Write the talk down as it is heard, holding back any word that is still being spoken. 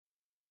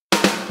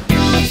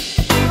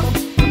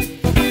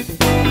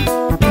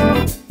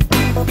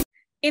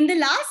In the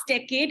last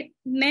decade,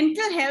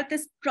 mental health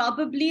is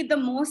probably the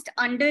most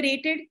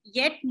underrated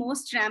yet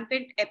most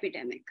rampant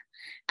epidemic.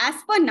 As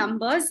per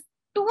numbers,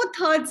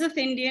 2/3 of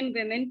Indian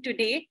women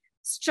today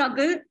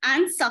struggle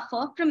and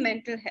suffer from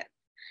mental health.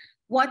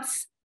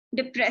 What's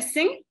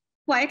depressing,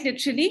 quite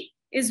literally,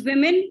 is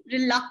women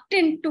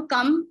reluctant to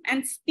come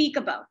and speak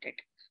about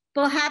it,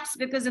 perhaps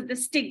because of the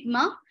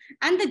stigma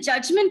and the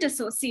judgment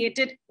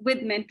associated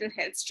with mental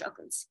health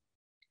struggles.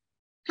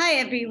 Hi,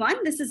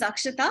 everyone. This is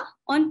Akshita.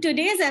 On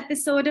today's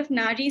episode of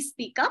Naari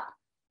Speak Up,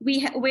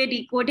 we're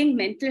decoding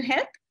mental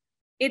health,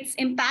 its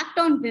impact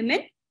on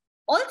women,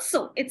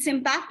 also its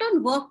impact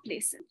on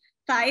workplaces.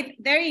 5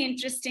 very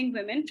interesting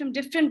women from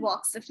different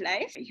walks of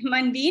life.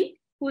 Manveen,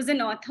 who's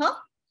an author,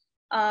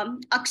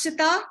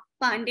 Akshita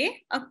Pandey,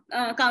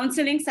 a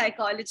counseling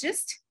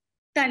psychologist,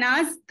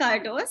 Tenaz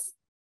Cardoz,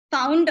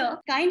 founder,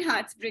 Kind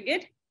Hearts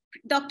Brigade,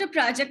 Dr.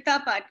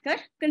 Prajakta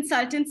Patkar,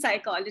 consultant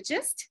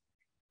psychologist,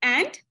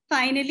 and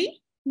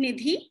finally,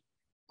 Nidhi,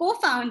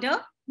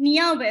 co-founder,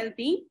 Nia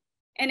Wellbeing,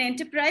 an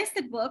enterprise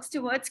that works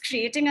towards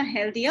creating a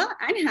healthier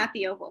and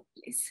happier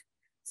workplace.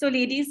 So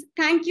ladies,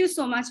 thank you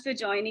so much for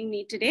joining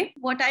me today.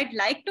 What I'd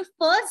like to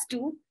first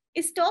do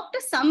is talk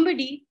to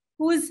somebody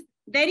who's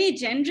very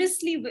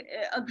generously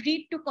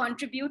agreed to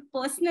contribute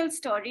personal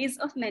stories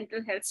of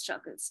mental health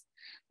struggles.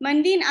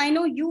 Manveen, I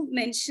know you've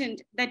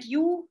mentioned that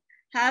you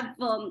have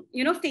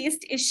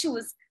faced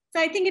issues.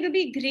 So I think it'll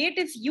be great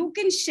if you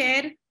can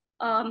share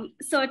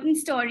certain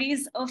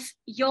stories of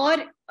your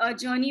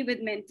journey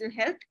with mental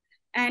health.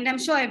 And I'm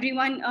sure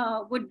everyone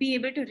would be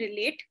able to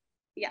relate.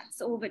 Yeah,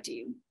 so over to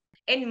you.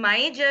 And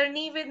my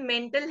journey with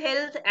mental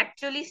health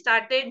actually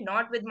started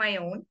not with my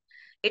own.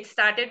 It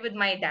started with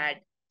my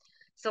dad.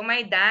 So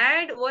my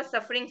dad was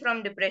suffering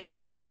from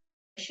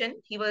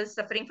depression. He was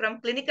suffering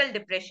from clinical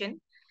depression.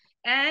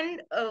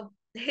 And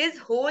his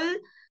whole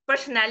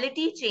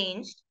personality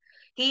changed.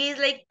 He is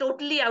like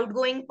totally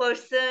outgoing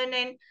person,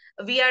 and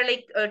we are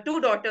like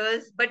two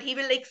daughters, but he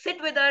will like sit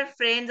with our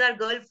friends, our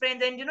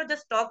girlfriends, and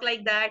just talk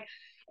like that.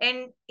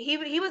 And he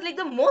was like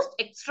the most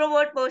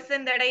extrovert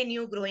person that I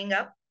knew growing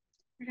up.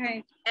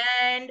 Right.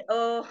 And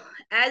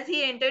as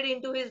he entered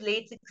into his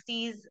late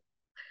 60s,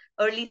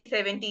 early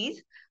 70s,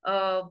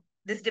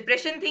 this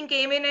depression thing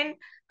came in, and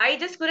I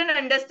just couldn't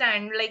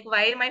understand like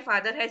why my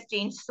father has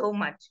changed so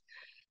much.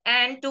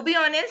 And to be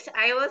honest,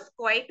 I was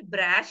quite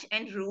brash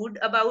and rude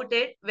about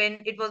it when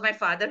it was my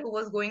father who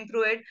was going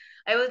through it.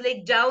 I was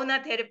like, "Jao na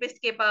therapist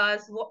ke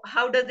paas.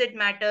 How does it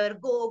matter?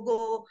 Go,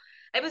 go."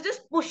 I was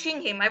just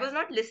pushing him. I was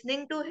not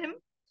listening to him.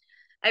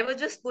 I was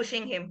just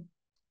pushing him.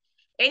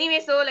 Anyway,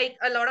 so like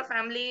a lot of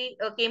family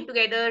came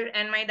together,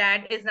 and my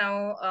dad is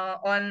now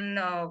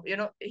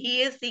on,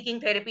 he is seeking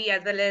therapy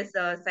as well as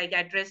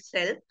psychiatrist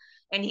help,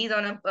 and he's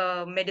on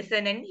a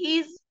medicine, and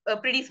he's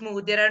pretty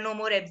smooth. There are no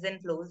more ebbs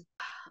and flows.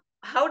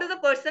 How does a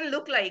person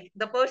look like?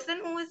 The person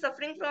who is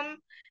suffering from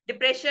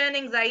depression,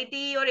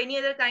 anxiety, or any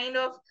other kind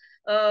of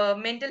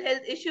mental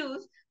health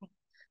issues,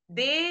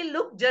 they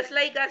look just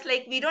like us.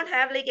 Like we don't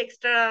have like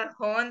extra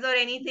horns or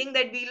anything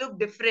that we look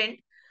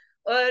different,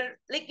 or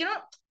like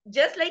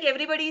just like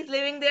everybody is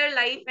living their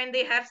life and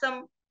they have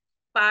some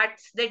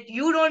parts that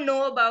you don't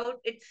know about.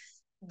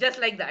 It's just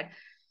like that.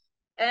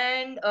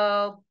 And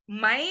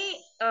my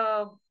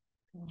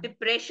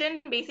depression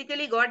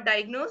basically got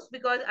diagnosed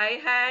because I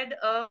had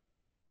a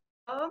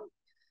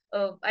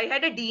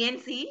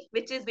DNC,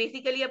 which is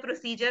basically a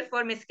procedure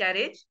for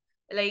miscarriage,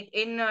 like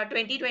in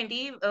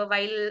 2020,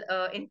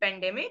 while in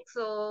pandemic.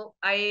 So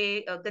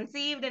I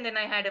conceived, and then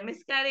I had a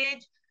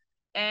miscarriage.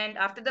 And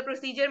after the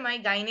procedure, my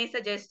gynae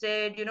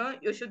suggested,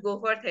 you should go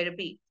for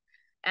therapy.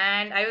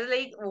 And I was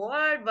like,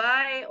 what?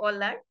 Why? All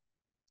that.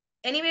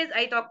 Anyways,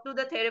 I talked to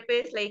the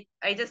therapist. Like,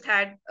 I just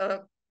had a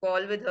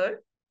call with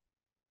her,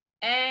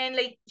 and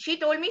like she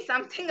told me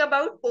something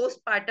about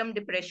postpartum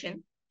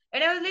depression.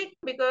 And I was like,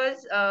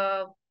 because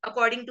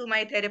according to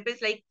my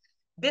therapist, like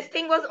this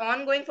thing was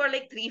ongoing for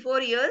like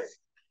 3-4 years.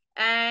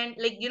 And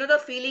like the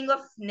feeling of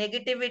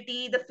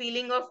negativity, the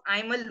feeling of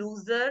I'm a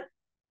loser,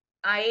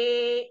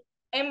 I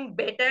am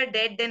better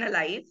dead than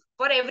alive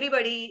for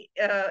everybody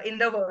in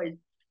the world.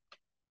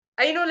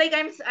 I know, like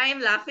I'm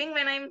laughing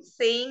when I'm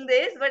saying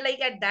this, but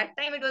like at that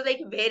time it was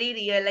like very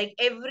real. Like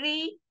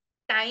every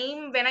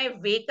time when I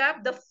wake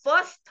up, the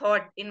first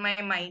thought in my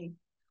mind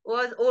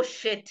was, "Oh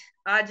shit,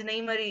 aaj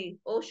nahi mari.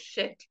 Oh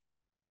shit,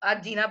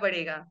 aaj jeena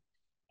padega."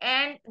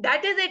 And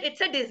that is it.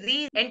 It's a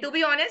disease. And to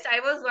be honest, I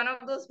was one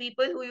of those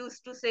people who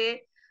used to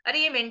say,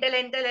 "अरे ये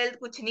mental health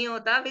कुछ नहीं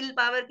होता, will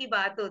power की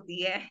बात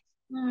होती है."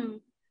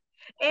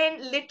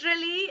 And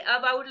literally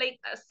about like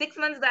 6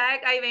 months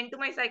back, I went to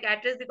my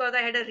psychiatrist because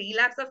I had a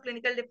relapse of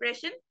clinical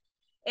depression.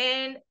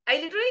 And I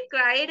literally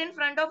cried in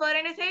front of her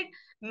and I said,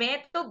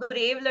 "मैं तो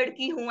brave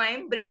लड़की हूँ. I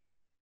am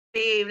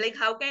brave. Like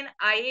how can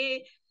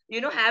I,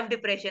 have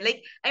depression?"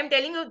 Like I'm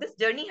telling you, this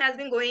journey has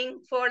been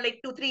going for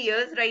like 2-3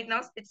 years right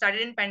now. It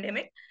started in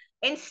pandemic,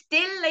 and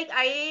still like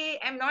I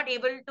am not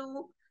able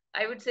to,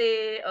 I would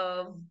say,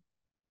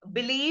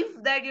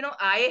 believe that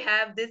I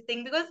have this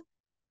thing, because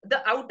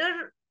the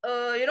outer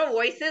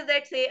voices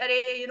that say,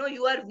 Arey,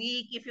 you are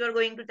weak if you are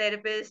going to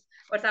therapist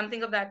or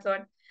something of that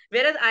sort.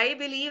 Whereas I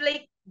believe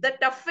like the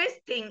toughest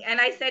thing, and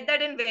I said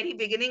that in very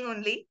beginning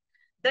only,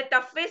 the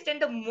toughest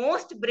and the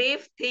most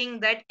brave thing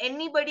that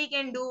anybody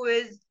can do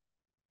is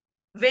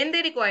when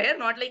they require,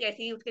 not like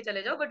ऐसे ही उठ के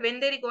चले जाओ, but when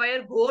they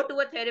require, go to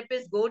a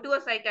therapist, go to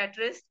a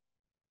psychiatrist,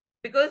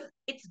 because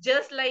it's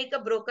just like a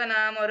broken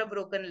arm or a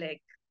broken leg.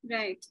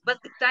 Right. बस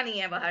दिखता नहीं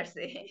है बाहर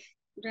से.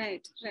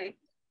 Right, right.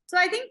 So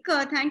I think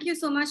thank you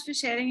so much for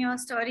sharing your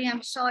story.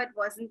 I'm sure it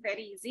wasn't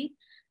very easy.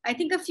 I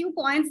think a few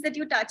points that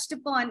you touched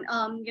upon,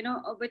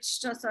 which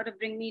sort of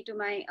bring me to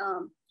my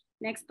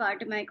next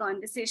part of my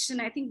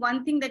conversation. I think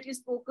one thing that you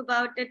spoke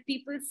about, that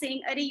people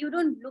saying, Arey, you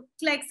don't look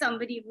like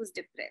somebody who's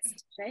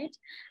depressed, right?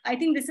 I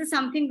think this is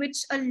something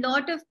which a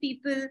lot of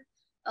people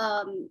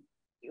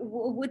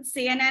would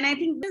say. And I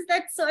think is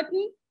that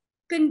certain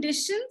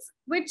conditions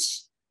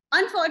which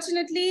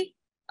unfortunately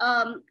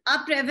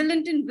are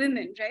prevalent in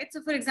women, right?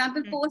 So for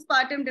example,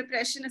 postpartum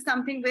depression is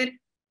something we're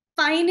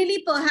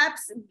finally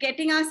perhaps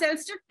getting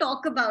ourselves to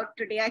talk about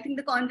today. I think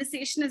the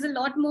conversation is a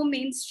lot more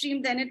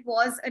mainstream than it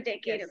was a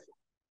decade ago.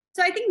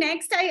 So I think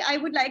next I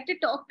would like to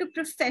talk to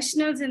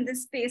professionals in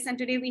this space. And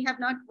today we have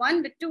not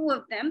one, but two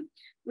of them.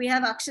 We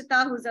have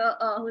Akshita,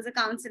 who's a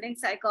counseling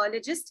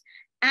psychologist,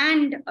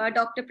 and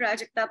Dr.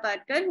 Prajakta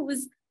Patkar, who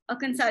is a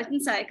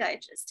consultant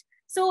psychiatrist.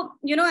 So,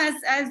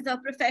 as the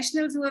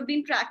professionals who have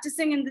been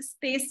practicing in this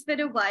space for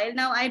a while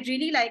now, I'd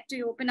really like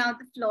to open out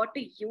the floor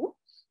to you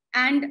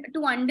and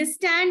to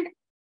understand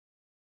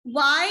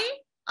why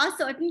are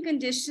certain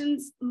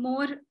conditions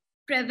more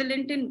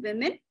prevalent in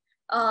women,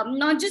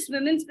 not just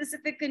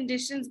women-specific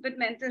conditions, but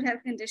mental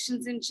health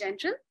conditions in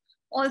general.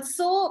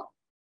 Also,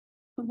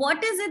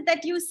 what is it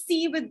that you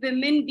see with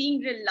women being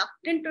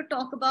reluctant to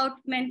talk about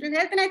mental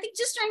health? And I think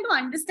just trying to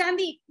understand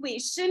the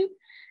equation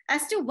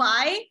as to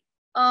why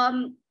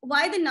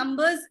the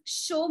numbers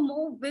show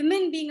more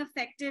women being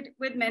affected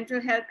with mental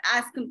health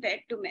as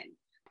compared to men.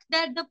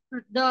 That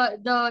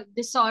the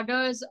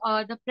disorders,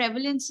 the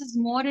prevalence is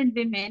more in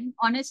women.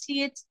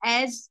 Honestly, it's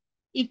as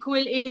equal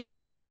in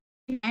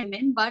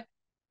men, but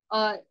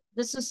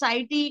the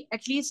society,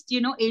 at least,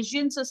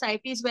 Asian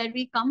societies where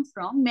we come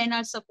from, men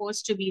are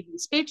supposed to be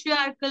these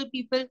patriarchal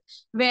people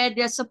where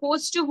they're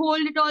supposed to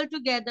hold it all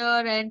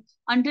together, and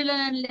until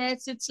and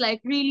unless it's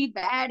like really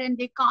bad and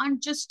they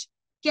can't just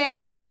get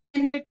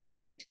it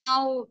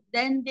now,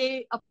 then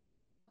they,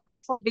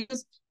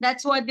 because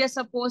that's what they're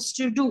supposed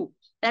to do.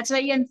 That's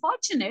very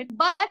unfortunate.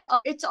 But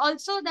it's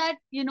also that,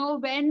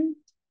 when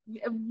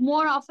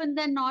more often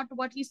than not,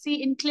 what we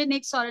see in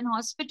clinics or in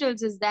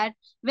hospitals is that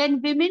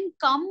when women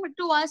come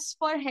to us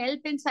for help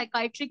in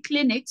psychiatric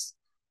clinics,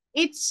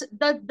 it's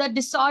the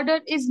disorder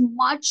is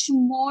much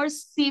more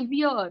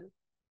severe.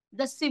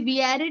 The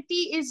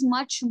severity is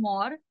much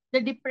more.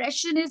 The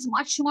depression is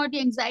much more. The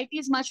anxiety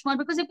is much more.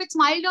 Because if it's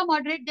mild or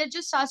moderate, they're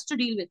just asked to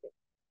deal with it.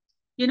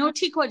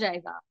 ठीक हो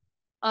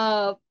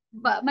जाएगा.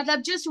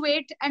 But just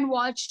wait and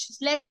watch.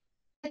 Let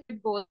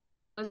it go.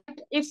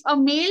 If a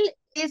male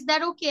is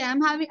that okay,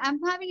 I'm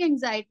having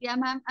anxiety,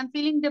 I'm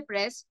feeling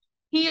depressed,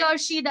 he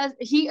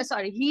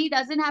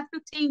doesn't have to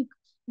think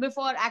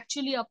before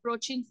actually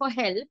approaching for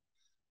help.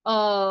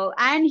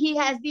 And he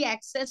has the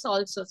access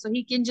also, so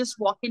he can just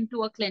walk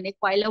into a clinic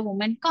while a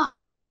woman can't.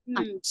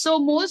 So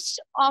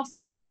most of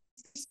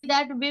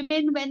that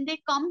women, when they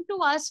come to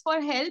us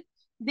for help,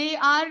 they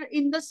are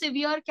in the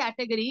severe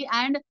category,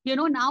 and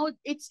now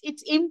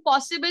it's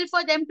impossible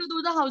for them to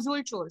do the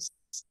household chores.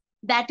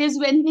 That is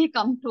when they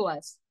come to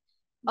us.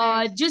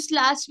 Just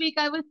last week,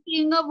 I was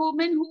seeing a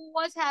woman who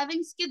was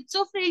having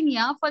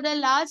schizophrenia for the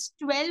last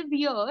 12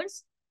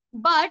 years,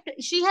 but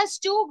she has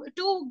two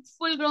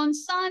full-grown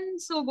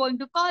sons who are going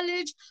to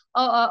college,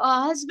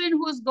 a husband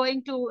who's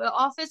going to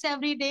office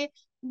every day,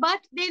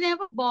 but they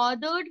never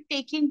bothered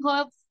taking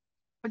her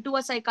to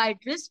a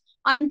psychiatrist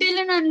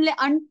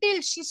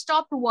until she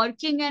stopped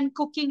working and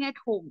cooking at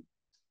home.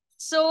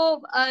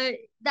 So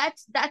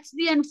that's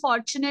the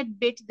unfortunate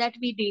bit that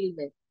we deal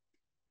with.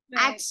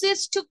 Right.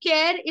 Access to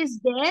care is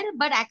there,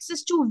 but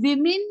access to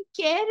women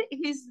care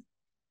is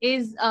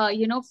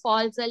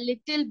falls a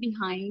little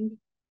behind,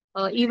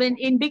 even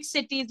in big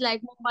cities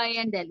like Mumbai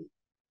and Delhi.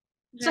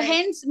 Right. So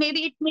hence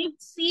maybe it may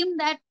seem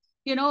that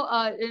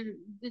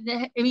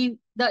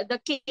the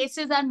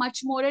cases are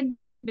much more in.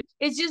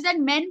 It's just that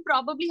men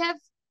probably have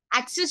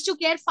access to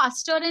care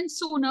faster and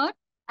sooner,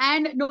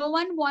 and no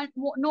one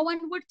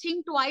would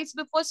think twice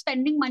before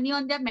spending money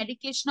on their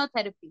medication or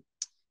therapy.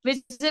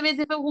 Which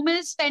if a woman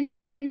is spending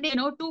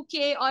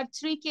 2K or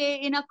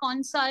 3K in a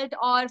consult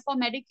or for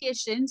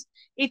medications,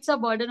 it's a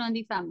burden on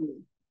the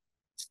family.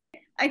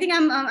 I think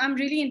I'm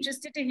really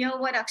interested to hear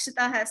what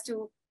Akshita has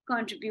to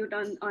contribute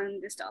on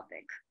this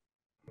topic.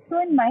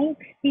 So in my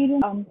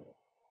experience,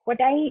 what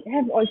I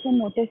have also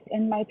noticed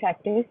in my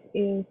practice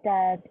is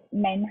that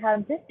men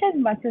have just as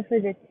much of a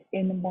rich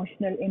in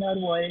emotional inner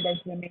world as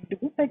women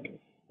do, but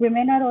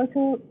women are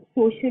also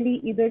socially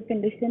either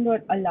conditioned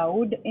or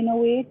allowed in a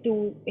way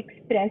to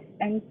express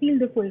and feel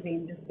the full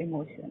range of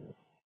emotion.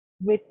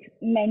 with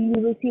men,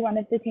 you will see one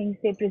of the things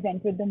they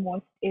present with the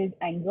most is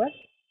anger,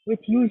 which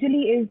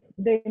usually is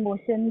the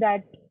emotion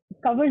that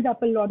covers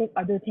up a lot of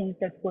other things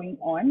that's going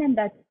on, and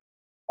that's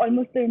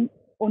almost the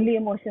only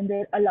emotion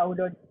they're allowed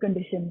or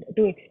conditioned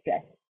to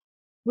express.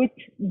 With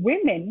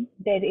women,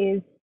 there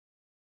is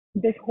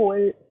this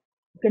whole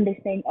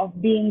conditioning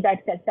of being that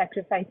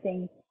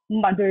self-sacrificing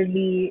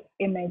motherly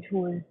image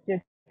who is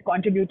just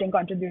contributing,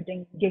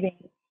 giving,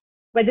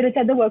 whether it's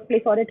at the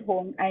workplace or at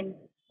home, and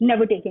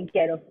never taking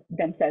care of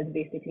themselves,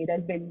 basically.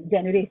 There's been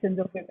generations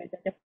of women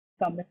that have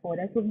come before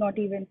us who've not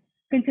even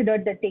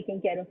considered that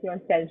taking care of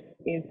yourself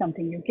is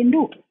something you can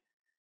do.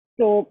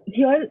 So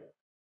here,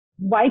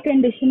 why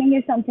conditioning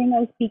is something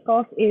I speak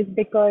of is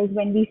because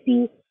when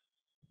we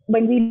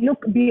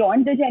look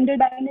beyond the gender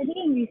binary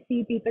and we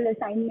see people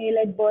assigned male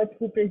at birth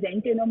who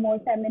present in a more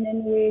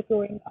feminine way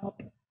growing up,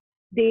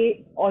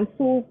 they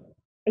also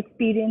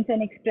experience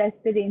and express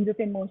the range of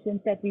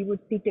emotions that we would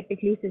see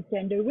typically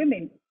cisgender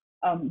women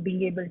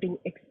being able to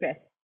express.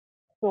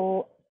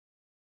 So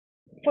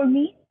for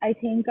me, I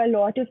think a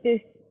lot of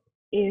this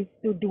is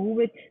to do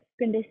with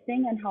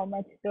conditioning and how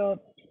much the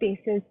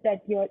spaces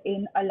that you're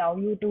in allow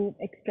you to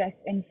express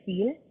and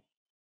feel.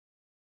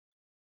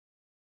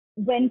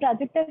 When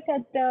Prajakta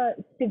said the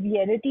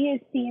severity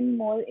is seen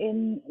more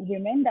in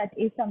women, that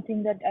is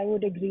something that I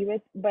would agree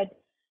with. But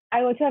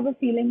I also have a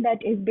feeling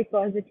that is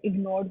because it's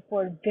ignored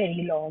for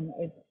very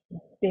long.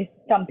 It's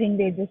something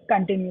they just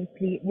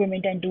continuously,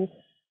 women tend to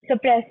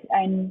suppress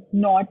and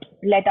not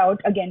let out,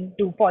 again,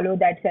 to follow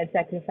that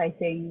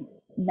self-sacrificing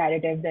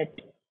narrative that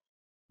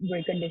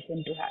we're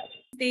conditioned to have.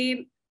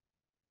 They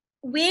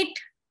wait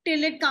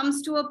till it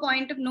comes to a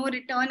point of no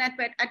return, at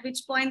which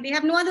point they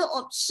have no other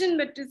option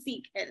but to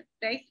seek help,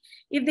 right?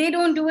 If they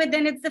don't do it,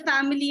 then it's the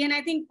family. And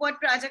I think what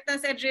Prajakta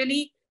said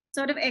really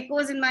sort of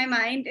echoes in my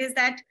mind is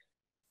that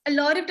a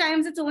lot of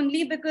times it's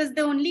only because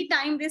the only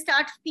time they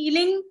start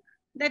feeling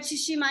that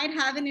she might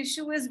have an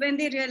issue is when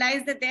they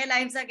realize that their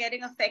lives are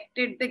getting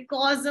affected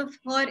because of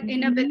her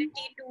inability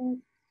to,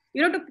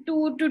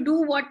 to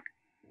do what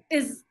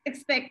is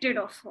expected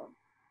of her.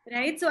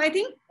 Right. So I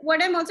think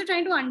what I'm also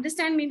trying to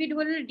understand, maybe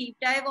do a little deep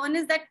dive on,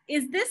 is that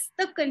is this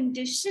the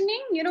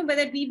conditioning,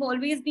 whether we've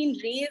always been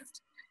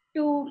raised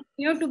to,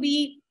 to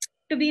be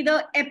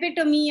the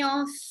epitome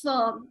of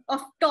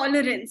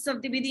tolerance, to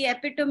be the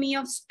epitome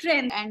of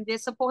strength. And they're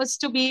supposed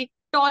to be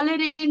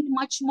tolerant,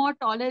 much more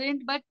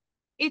tolerant. But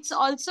it's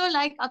also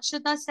like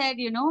Akshita said,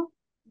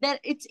 that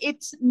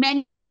it's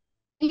many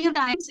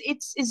times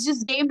it's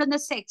just blamed on the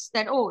sex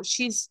that, oh,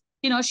 she's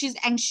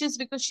anxious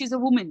because she's a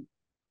woman,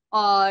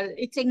 or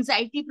it's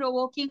anxiety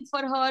provoking for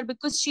her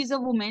because she's a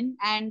woman,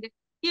 and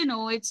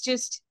it's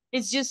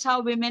just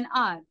how women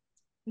are.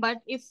 But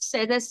if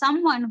there's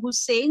someone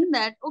who's saying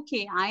that,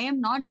 okay, I am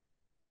not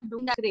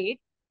doing that great,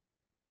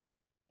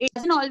 it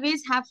doesn't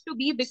always have to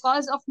be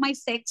because of my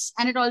sex,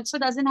 and it also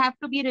doesn't have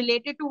to be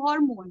related to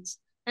hormones.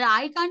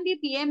 I can't be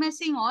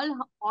PMSing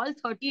all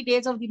 30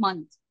 days of the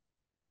month,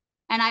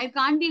 and I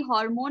can't be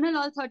hormonal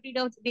all 30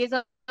 days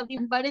of the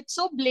month, but it's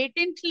so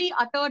blatantly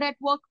uttered at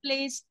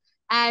workplace,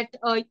 at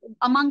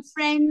among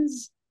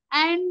friends,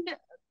 and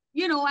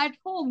at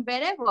home,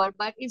 wherever.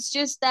 But it's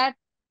just that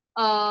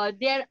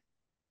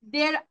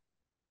they're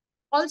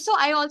also,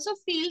 I also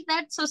feel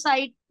that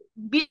society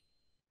be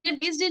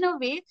raised in a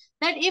way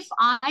that if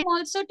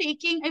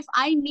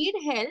I need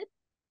help,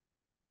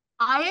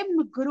 I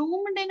am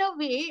groomed in a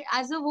way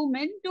as a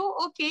woman to,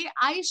 okay,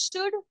 I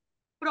should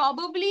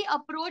probably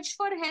approach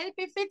for help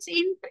if I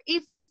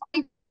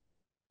don't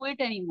do it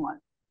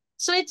anymore.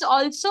 So it's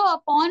also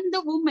upon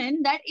the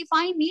woman that if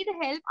I need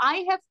help,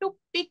 I have to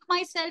pick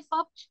myself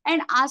up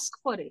and ask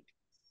for it.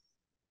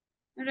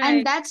 Right.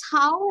 And that's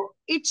how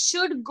it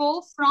should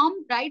go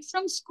right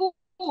from school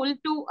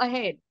to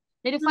ahead.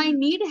 That if I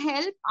need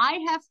help, I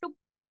have to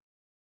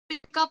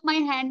pick up my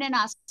hand and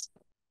ask.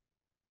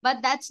 But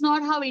that's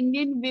not how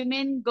Indian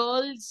women,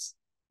 girls,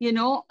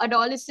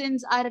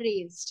 adolescents are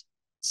raised.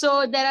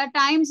 So there are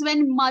times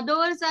when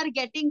mothers are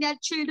getting their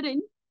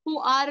children who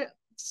are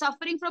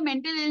suffering from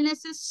mental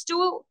illnesses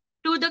to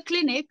the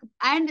clinic,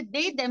 and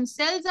they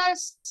themselves are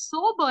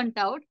so burnt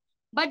out,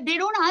 but they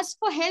don't ask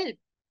for help.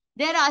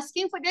 They're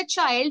asking for their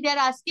child, they're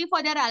asking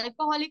for their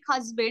alcoholic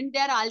husband,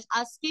 they're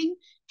asking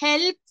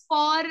help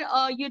for,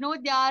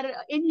 their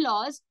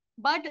in-laws,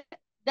 but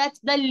that's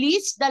the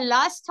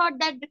last thought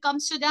that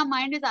comes to their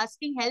mind is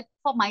asking help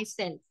for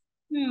myself.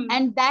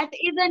 And that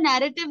is a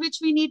narrative which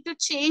we need to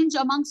change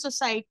among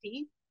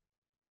society,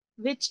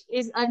 which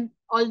is,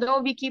 although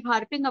we keep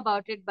harping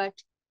about it, but.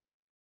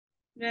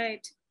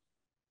 Right.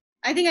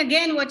 I think,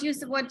 again, what we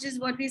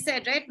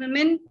said, right?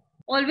 Women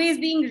always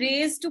being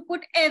raised to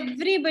put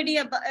everybody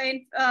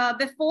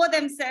before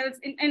themselves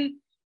and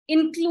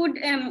include,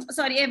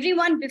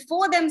 everyone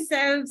before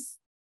themselves,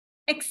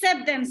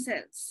 except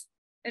themselves,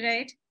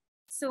 right?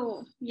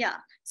 So, yeah.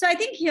 So I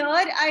think here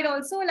I'd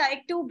also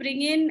like to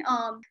bring in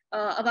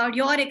about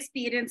your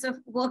experience of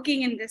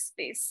working in this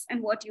space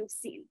and what you've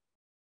seen.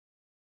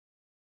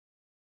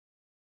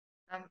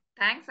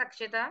 Thanks,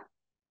 Akshita.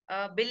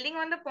 building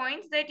on the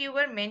points that you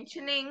were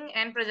mentioning,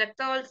 and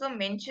Prajakta also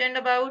mentioned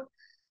about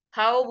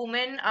how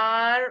women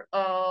are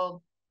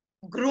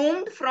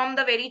groomed from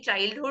the very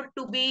childhood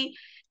to be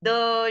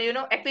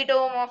the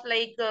epitome of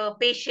like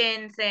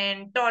patience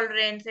and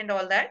tolerance and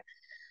all that.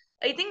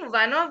 I think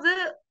one of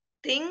the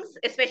things,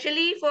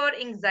 especially for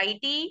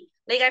anxiety,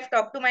 like I've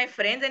talked to my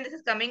friends, and this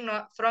is coming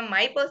from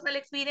my personal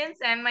experience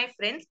and my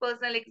friends'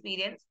 personal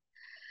experience,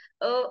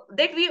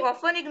 that we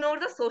often ignore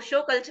the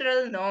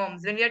socio-cultural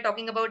norms when we are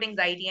talking about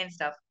anxiety and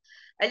stuff.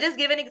 I'll just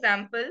give an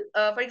example.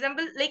 For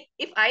example, like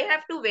if I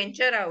have to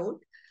venture out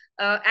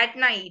at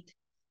night,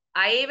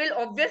 I will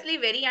obviously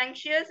very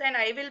anxious and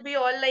I will be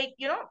all like,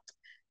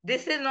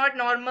 this is not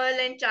normal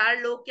and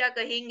char log kya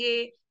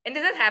kahenge. And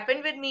this has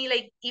happened with me,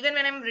 like even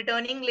when I'm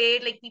returning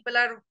late, like people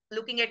are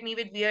looking at me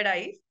with weird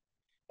eyes.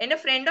 And a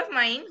friend of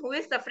mine who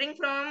is suffering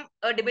from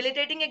a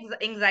debilitating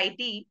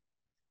anxiety,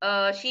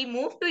 she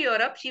moved to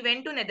Europe. She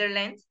went to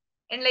Netherlands,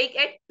 and like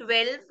at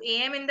 12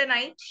 a.m. in the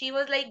night, she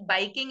was like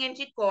biking and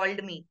she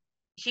called me.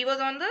 She was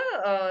on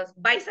the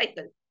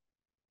bicycle,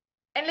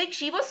 and like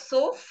she was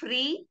so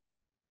free,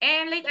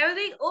 and like I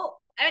was like, oh,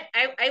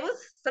 I was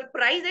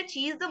surprised that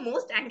she is the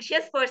most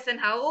anxious person.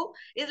 How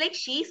is like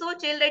she so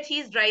chill that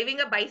she's driving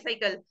a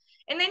bicycle?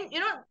 And then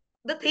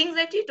the things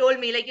that she told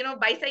me, like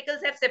bicycles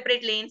have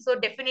separate lanes, so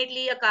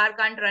definitely a car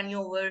can't run you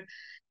over.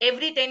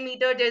 Every 10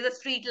 meters there's a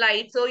street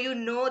light, so you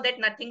know that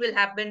nothing will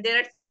happen. There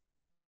are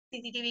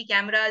CCTV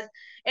cameras,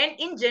 and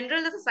in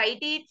general, the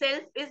society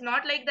itself is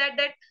not like that.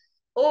 That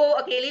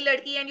oh, akeli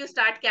ladki, and you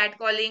start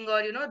catcalling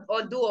or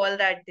or do all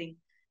that thing.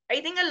 I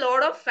think a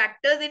lot of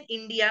factors in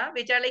India,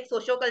 which are like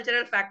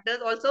socio-cultural factors,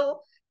 also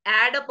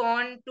add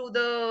upon to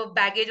the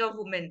baggage of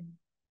women.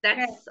 Right,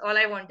 That's all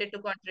I wanted to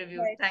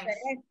contribute. right, Thanks.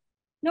 right.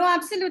 No,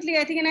 absolutely.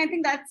 I think, and I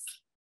think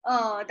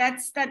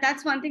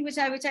that's one thing which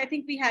I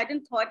think we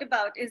hadn't thought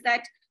about, is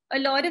that a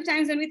lot of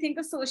times when we think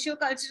of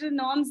socio-cultural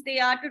norms, they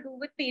are to do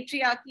with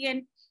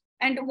patriarchy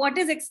and what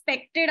is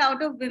expected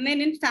out of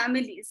women in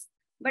families.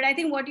 But I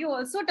think what you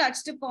also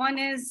touched upon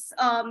is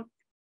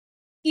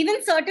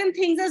even certain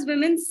things as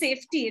women's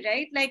safety,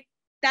 right? Like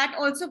that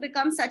also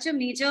becomes such a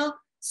major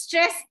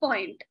stress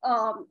point,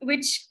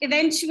 which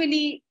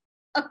eventually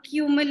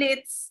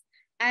accumulates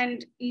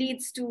and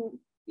leads to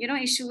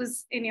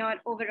issues in your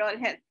overall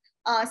health.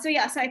 So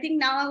I think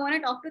now I want to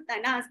talk to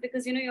Tanaz,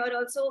 because you're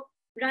also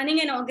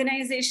running an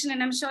organization,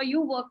 and I'm sure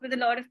you work with a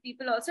lot of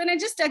people also. And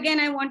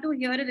I want to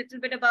hear a little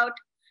bit about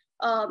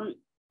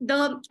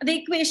the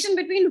equation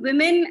between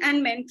women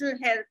and mental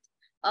health.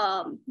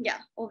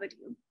 Over to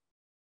you.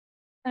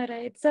 All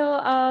right.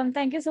 So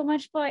thank you so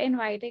much for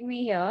inviting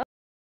me here.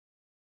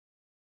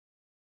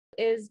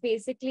 Is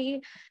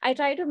basically, I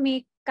try to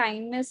make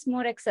kindness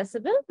more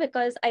accessible,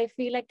 because I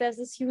feel like there's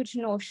this huge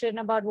notion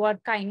about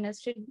what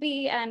kindness should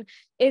be, and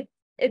it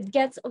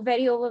gets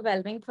very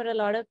overwhelming for a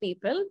lot of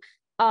people.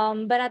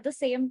 But at the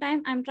same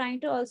time, I'm trying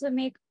to also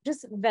make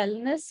just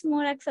wellness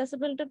more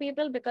accessible to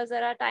people, because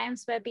there are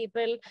times where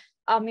people,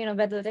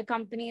 whether the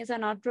companies are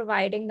not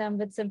providing them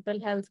with simple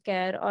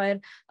healthcare,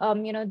 or,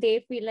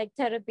 they feel like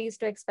therapy is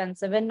too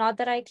expensive. And not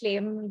that I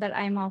claim that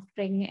I'm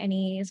offering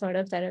any sort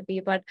of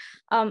therapy, but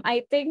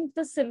I think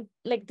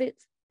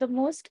the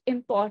most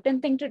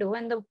important thing to do,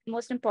 and the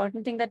most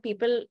important thing that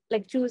people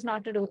like choose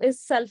not to do,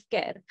 is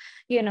self-care.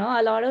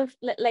 A lot of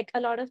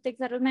things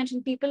that were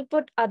mentioned, people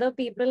put other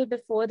people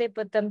before they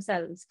put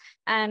themselves,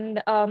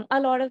 and a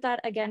lot of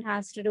that again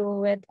has to do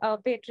with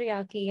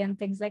patriarchy and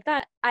things like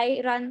that.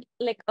 I run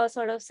like a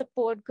sort of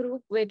support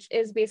group, which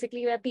is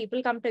basically where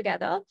people come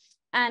together,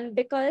 and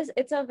because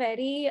it's a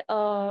very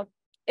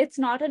it's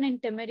not an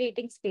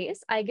intimidating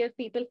space, I give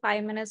people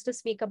 5 minutes to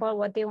speak about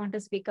what they want to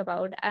speak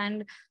about.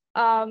 And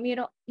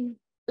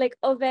like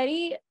a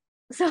very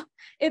so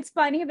it's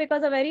funny,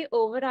 because a very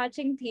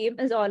overarching theme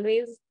is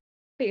always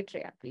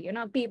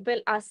patriarchy. People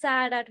are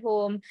sad at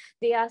home.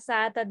 They are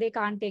sad that they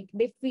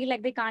feel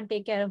like they can't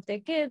take care of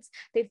their kids.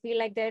 They feel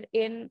like they're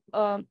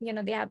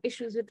they have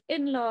issues with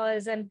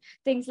in-laws and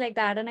things like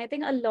that. And I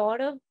think a lot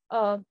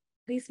of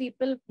these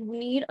people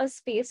need a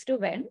space to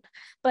vent,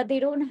 but they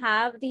don't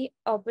have the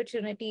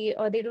opportunity,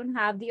 or they don't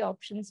have the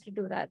options to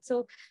do that.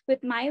 So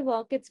with my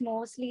work, it's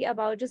mostly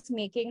about just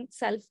making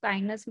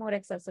self-kindness more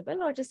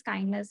accessible, or just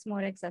kindness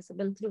more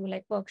accessible through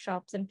like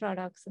workshops and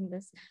products and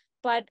this.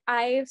 But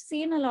I've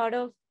seen a lot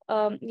of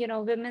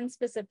women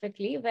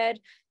specifically, where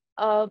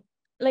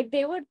like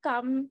they would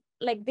come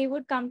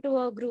to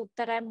a group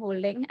that I'm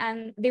holding,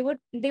 and they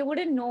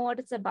wouldn't know what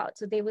it's about.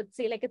 So they would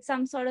say like, it's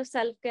some sort of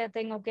self-care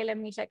thing. Okay, let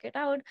me check it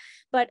out.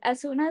 But as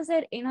soon as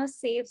they're in a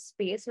safe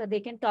space where they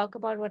can talk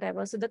about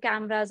whatever, so the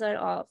cameras are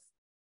off,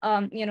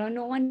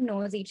 no one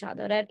knows each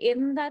other. And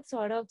in that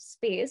sort of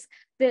space,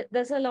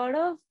 there's a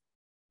lot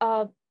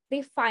of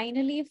they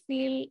finally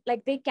feel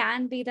like they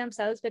can be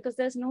themselves, because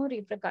there's no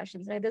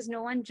repercussions, right? There's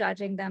no one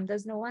judging them.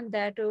 There's no one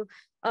there to,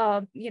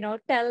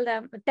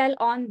 tell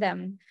on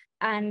them.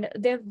 And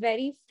they're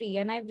very free.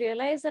 And I've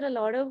realized that a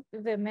lot of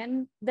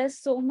women, there's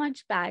so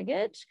much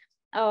baggage,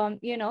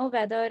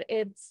 whether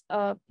it's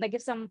like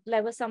if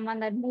there was someone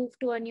that moved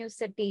to a new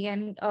city,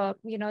 and,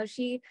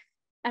 she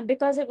And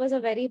because it was a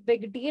very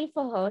big deal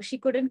for her, she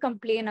couldn't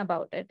complain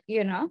about it,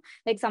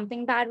 like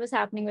something bad was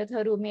happening with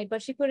her roommate,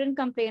 but she couldn't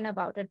complain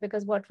about it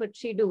because what would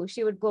she do?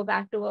 She would go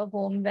back to her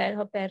home where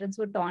her parents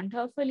would taunt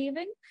her for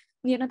leaving.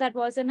 That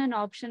wasn't an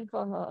option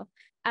for her.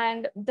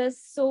 And there's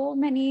so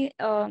many,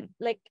 I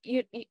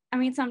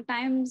mean,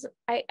 sometimes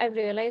I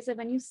realize that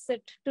when you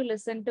sit to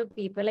listen to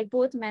people, like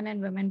both men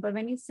and women, but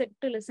when you sit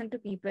to listen to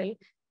people,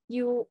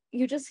 you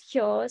just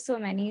hear so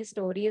many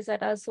stories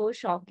that are so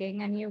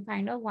shocking, and you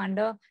kind of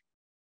wonder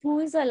who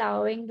is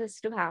allowing this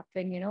to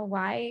happen.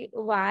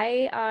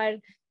 Why are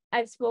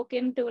I've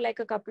spoken to like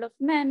a couple of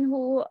men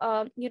who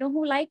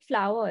who like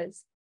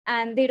flowers,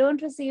 and they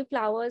don't receive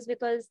flowers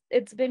because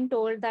it's been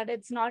told that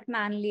it's not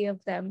manly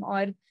of them.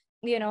 Or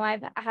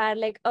I've had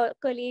like a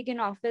colleague in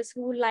office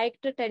who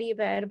liked a teddy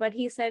bear, but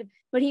he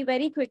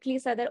very quickly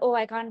said that, oh,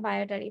 I can't buy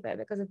a teddy bear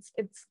because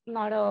it's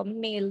not a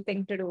male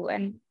thing to do.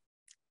 And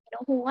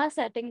who are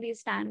setting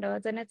these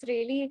standards? And it's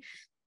really,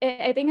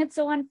 I think it's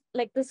so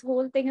like this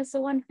whole thing is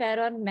so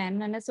unfair on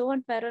men, and it's so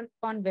unfair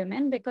on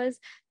women, because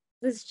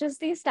there's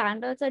just these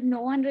standards that no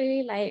one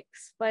really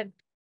likes. But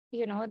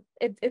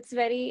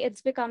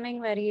it's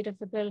becoming very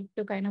difficult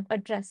to kind of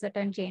address it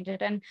and change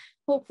it. And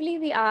hopefully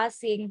we are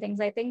seeing things.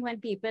 I think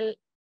when people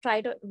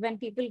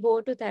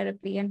go to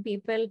therapy, and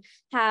people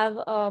have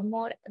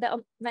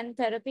when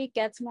therapy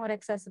gets more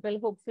accessible,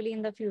 hopefully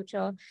in the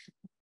future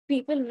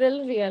people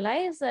will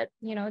realize that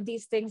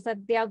these things that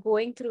they are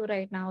going through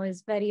right now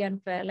is very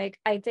unfair. Like,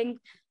 I think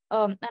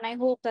and I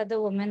hope that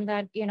the woman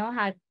that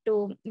had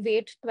to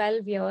wait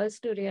 12 years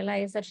to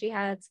realize that she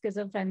had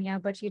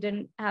schizophrenia, but she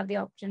didn't have the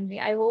opportunity,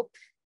 I hope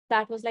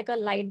that was like a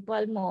light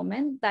bulb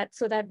moment, that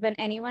so that when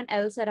anyone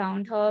else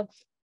around her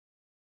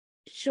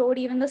showed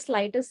even the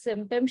slightest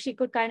symptom, she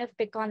could kind of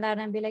pick on that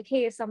and be like,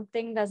 hey,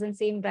 something doesn't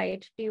seem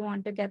right, do you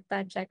want to get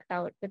that checked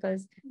out?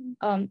 Because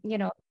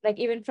like,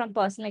 even from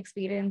personal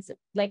experience,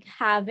 like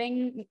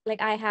having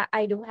like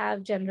I do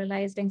have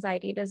generalized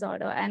anxiety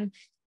disorder, and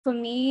for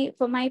me,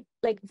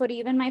 for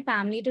even my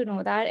family to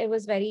know that,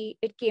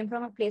 it came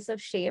from a place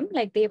of shame.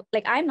 Like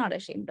I'm not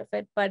ashamed of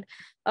it, but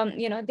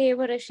they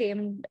were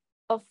ashamed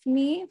of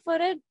me for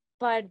it.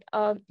 But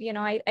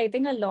I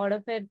think a lot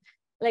of it,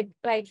 like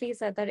rightly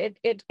said, that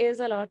it is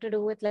a lot to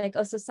do with like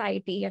a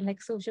society and like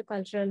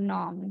sociocultural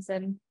norms.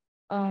 And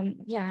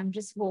yeah, I'm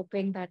just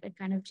hoping that it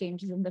kind of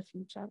changes in the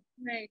future.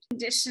 Right.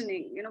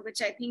 Conditioning,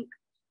 which I think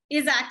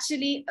is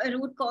actually a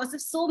root cause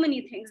of so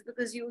many things,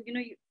 because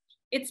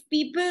it's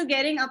people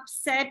getting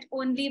upset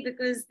only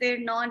because they're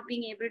not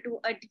being able to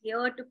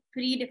adhere to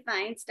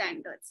predefined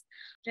standards,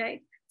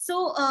 right?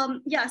 So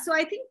so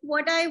I think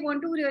what I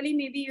want to really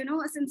maybe,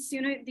 since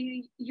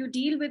you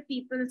deal with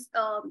people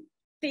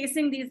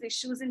facing these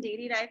issues in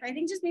daily life, I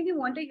think just maybe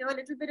want to hear a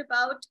little bit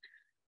about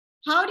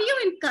how do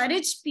you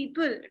encourage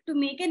people to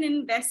make an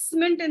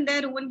investment in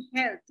their own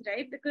health,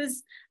 right?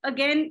 Because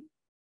again,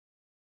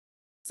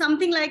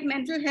 something like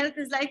mental health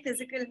is like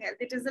physical health.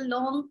 It is a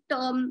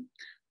long-term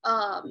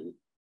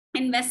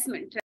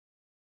investment.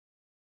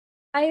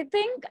 I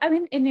think, I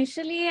mean,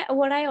 initially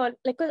what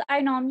because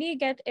I normally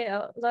get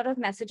a lot of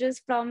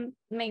messages from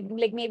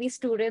maybe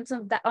students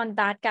on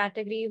that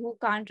category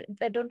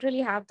that don't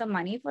really have the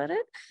money for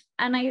it.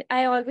 And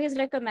I always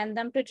recommend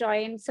them to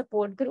join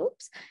support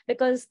groups,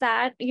 because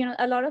that,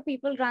 a lot of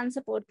people run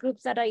support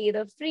groups that are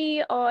either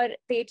free or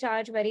they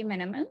charge very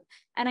minimal.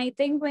 And I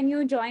think when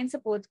you join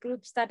support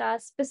groups that are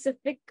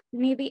specific,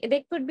 maybe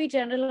they could be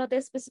general or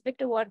they're specific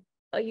to what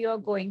you're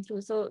going through.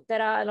 So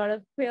there are a lot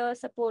of peer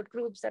support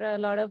groups, there are a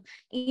lot of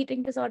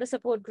eating disorder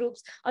support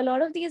groups, a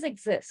lot of these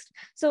exist.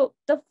 So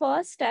the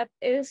first step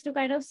is to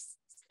kind of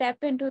step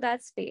into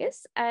that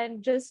space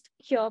and just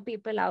hear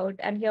people out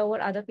and hear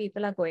what other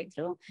people are going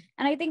through.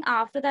 And I think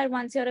after that,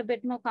 once you're a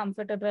bit more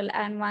comfortable,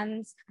 and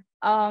once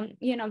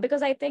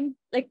because I think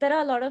like there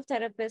are a lot of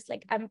therapists,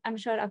 like I'm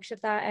sure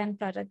Akshita and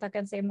Prajakta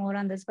can say more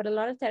on this, but a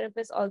lot of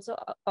therapists also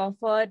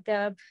offer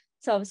their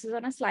services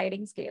on a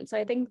sliding scale. So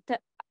I think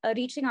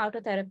reaching out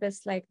to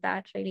therapists like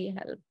that really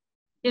helps.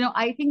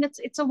 I think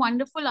it's a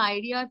wonderful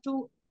idea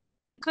to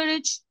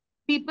encourage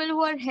people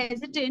who are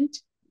hesitant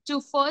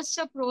to first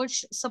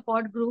approach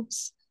support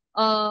groups,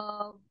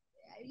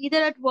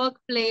 either at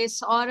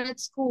workplace or at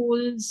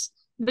schools,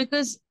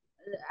 because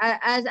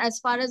as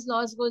far as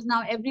laws goes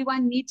now,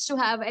 everyone needs to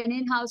have an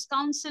in-house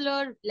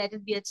counselor, let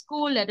it be at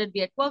school, let it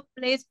be at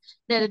workplace,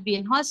 let it be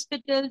in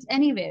hospitals,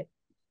 anywhere.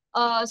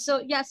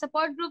 So yeah,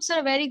 support groups are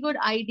a very good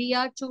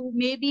idea to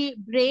maybe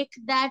break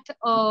that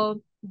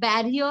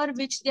barrier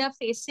which they are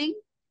facing.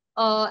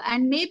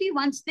 And maybe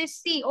once they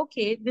see,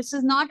 okay, this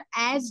is not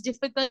as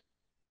difficult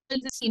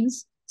as it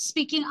seems,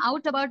 speaking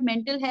out about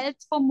mental health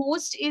for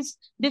most is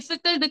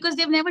difficult because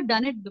they've never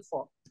done it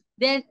before.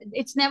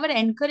 It's never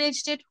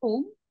encouraged at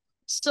home.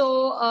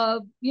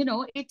 So,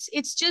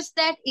 it's just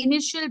that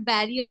initial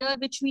barrier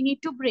which we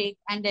need to break,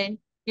 and then,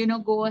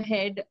 go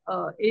ahead.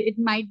 It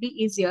might be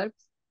easier.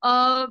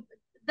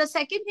 The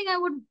second thing I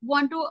would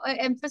want to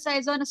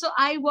emphasize on, so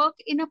I work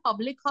in a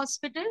public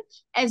hospital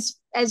as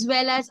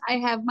well as I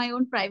have my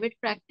own private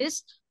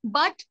practice.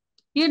 But,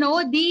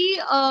 the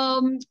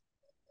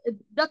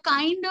the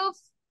kind of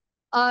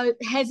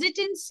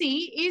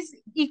hesitancy is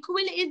equal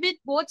with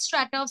both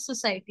strata of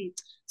society.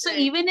 So Right.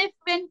 even if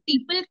when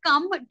people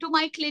come to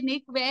my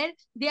clinic where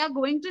they are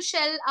going to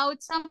shell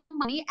out some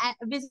money,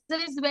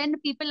 vis-a-vis when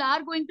people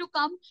are going to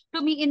come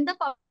to me in the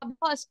public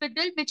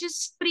hospital, which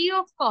is free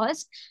of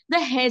cost, the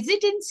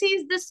hesitancy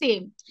is the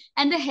same.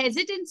 And the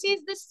hesitancy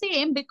is the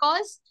same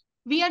because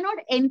we are not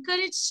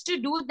encouraged to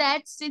do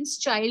that since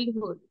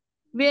childhood.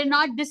 We're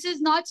not, this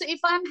is not, so if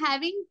I'm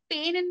having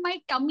pain in my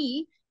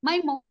tummy,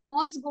 my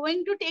mom's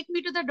going to take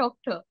me to the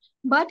doctor.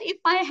 But if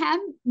I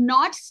am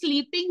not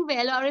sleeping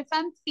well, or if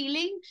I'm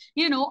feeling,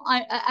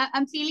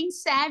 I'm feeling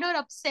sad or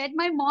upset,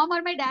 my mom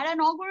or my dad are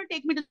not going to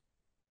take me to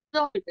the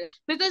hospital,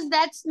 because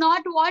that's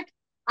not what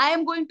I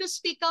am going to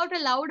speak out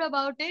aloud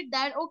about it,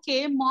 that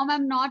okay, mom,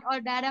 I'm not,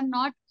 or dad, I'm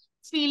not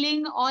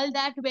feeling all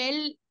that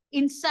well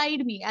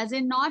inside me, as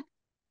in not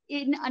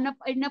in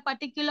a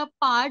particular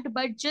part,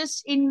 but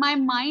just in my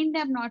mind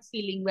I'm not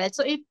feeling well.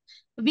 So if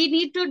we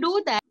need to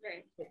do that.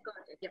 Right. Got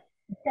it. Yeah.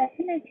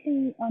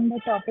 Definitely, on the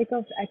topic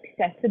of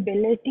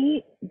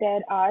accessibility,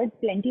 there are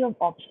plenty of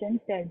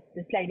options. There's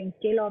the sliding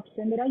scale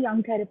option. There are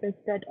young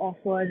therapists that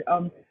offer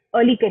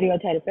early career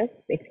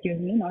therapists, excuse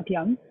me, not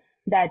young,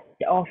 that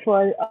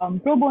offer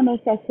pro bono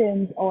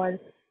sessions or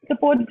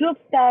support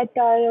groups that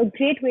are a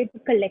great way to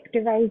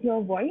collectivize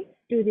your voice,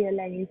 to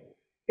realize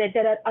that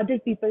there are other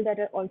people that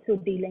are also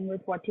dealing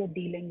with what you're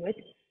dealing with.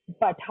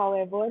 But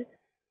however,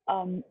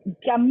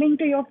 coming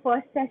to your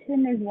first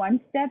session is one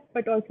step,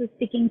 but also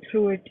sticking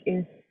through it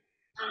is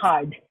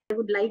hard. I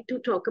would like to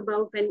talk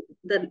about when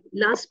the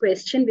last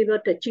question we were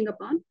touching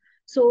upon.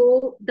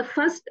 So the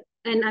first,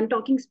 and I'm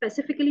talking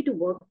specifically to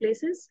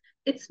workplaces,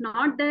 it's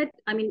not that,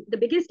 I mean, the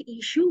biggest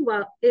issue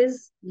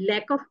is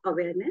lack of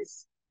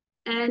awareness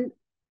and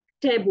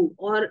taboo,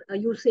 or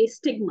you say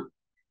stigma.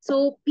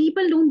 So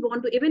people don't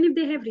want to, even if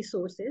they have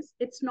resources,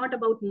 it's not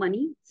about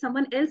money.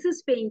 Someone else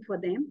is paying for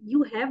them.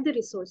 You have the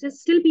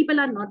resources. Still people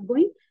are not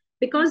going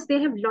because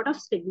they have a lot of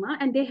stigma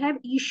and they have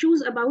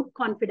issues about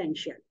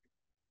confidentiality.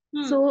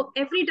 So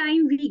every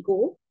time we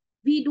go,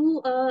 we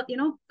do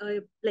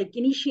like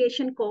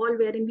initiation call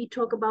wherein we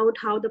talk about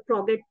how the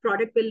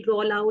product will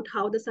roll out,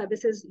 how the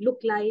services look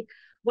like,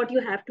 what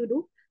you have to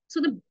do. So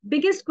the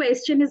biggest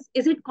question is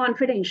it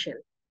confidential?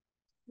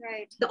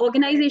 Right. The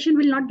organization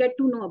will not get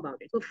to know about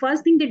it. So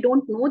first thing, they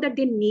don't know that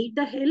they need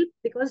the help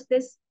because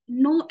there's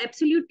no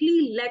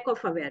absolutely lack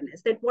of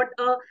awareness that what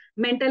a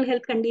mental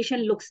health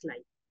condition looks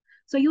like.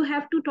 So you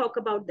have to talk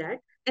about that.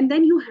 And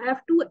then you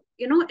have to,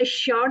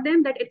 assure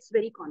them that it's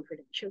very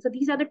confidential. So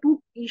these are the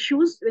two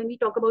issues when we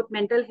talk about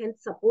mental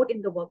health support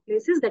in the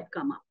workplaces that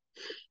come up.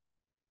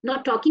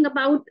 Not talking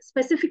about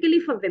specifically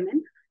for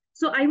women.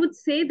 So I would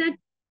say that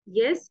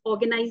yes,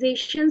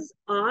 organizations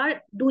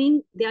are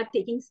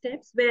taking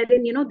steps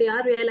wherein, they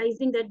are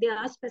realizing that there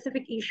are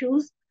specific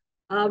issues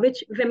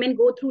which women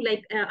go through,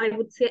 like I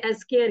would say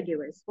as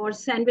caregivers or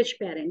sandwich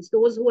parents,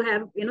 those who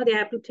have, they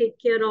have to take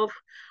care of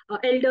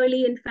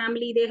elderly in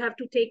family, they have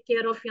to take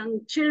care of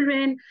young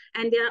children,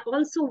 and they are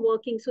also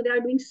working. So they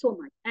are doing so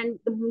much. And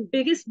the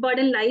biggest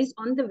burden lies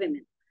on the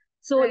women.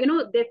 So,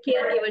 they're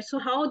caregivers. So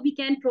how we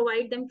can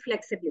provide them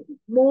flexibility,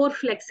 more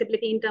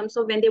flexibility in terms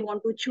of when they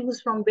want to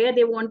choose from where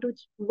they want to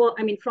work,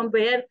 from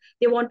where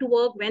they want to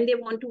work, when they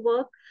want to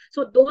work.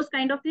 So those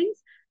kind of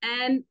things.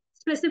 And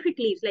specific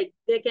leaves, like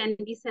there can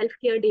be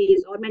self-care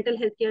days or mental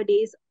health care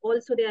days.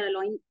 Also, they are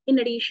allowing in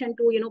addition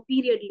to,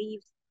 period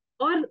leaves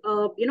or,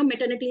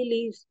 maternity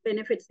leaves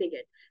benefits they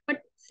get.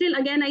 But still,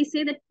 again, I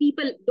say that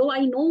people, though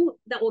I know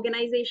the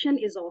organization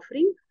is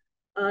offering,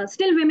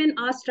 still women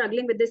are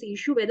struggling with this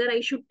issue, whether I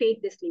should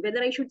take this leave,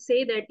 whether I should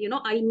say that,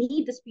 I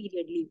need this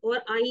period leave,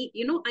 or I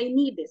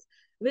need this.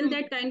 Will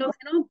that kind of,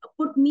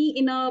 put me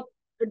in a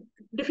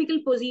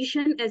difficult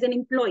position as an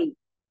employee?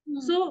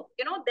 So,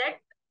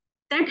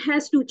 that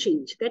has to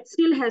change. That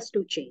still has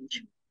to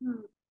change.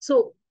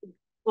 So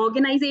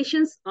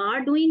organizations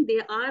are doing,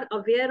 they are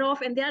aware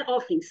of, and they are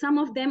offering. Some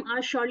of them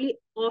are surely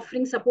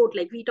offering support,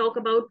 like we talk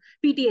about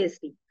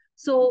PTSD.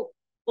 So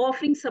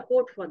offering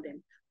support for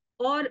them.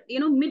 Or,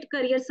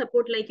 mid-career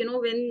support, like,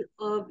 when,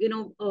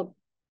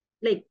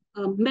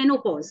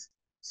 menopause.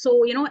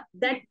 So,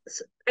 that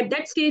at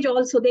that stage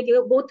also, they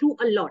go through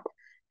a lot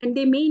and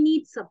they may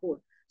need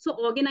support. So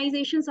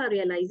organizations are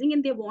realizing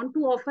and they want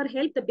to offer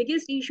help. The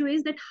biggest issue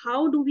is that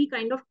how do we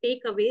kind of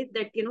take away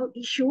that,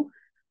 issue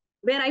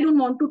where I don't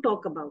want to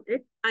talk about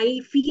it. I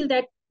feel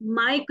that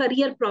my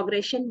career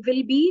progression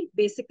will be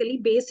basically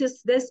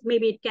basis this,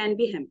 maybe it can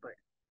be hampered.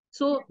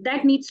 So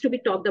that needs to be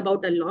talked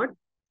about a lot.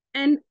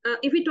 And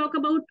if we talk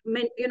about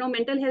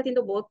mental health in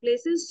the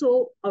workplaces,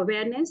 so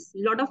awareness,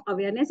 lot of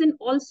awareness, and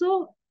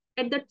also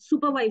at that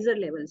supervisor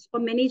levels or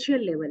manager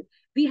level,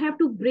 we have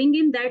to bring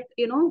in that,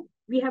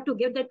 we have to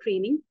give that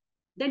training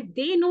that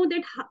they know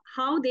that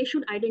how they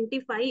should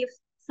identify if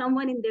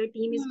someone in their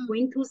team is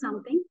going through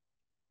something,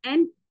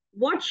 and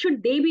what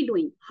should they be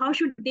doing? How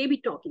should they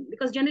be talking?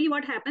 Because generally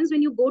what happens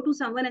when you go to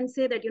someone and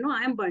say that,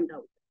 I am burned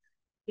out,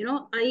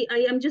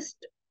 I am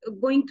just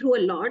going through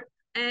a lot.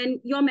 and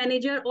your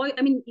manager or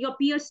your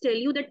peers tell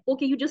you that,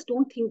 okay, you just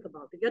don't think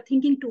about it, you're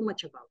thinking too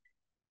much about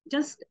it,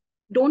 just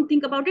don't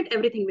think about it,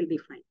 everything will be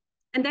fine.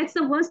 And that's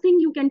the worst thing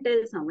you can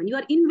tell someone. You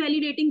are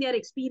invalidating their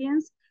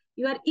experience,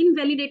 you are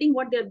invalidating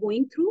what they're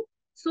going through.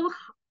 So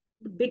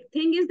the big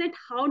thing is that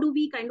how do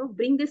we kind of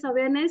bring this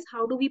awareness,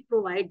 how do we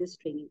provide this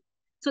training?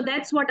 So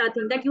that's what I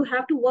think, that you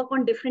have to work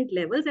on different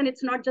levels, and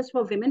it's not just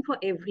for women, for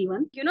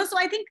everyone. So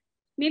I think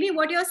maybe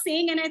what you're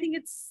saying, and I think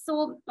it's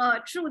so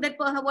true, that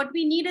what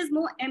we need is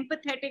more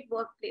empathetic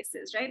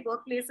workplaces, right?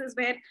 Workplaces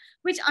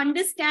which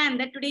understand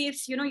that today,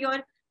 if you're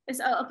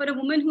for a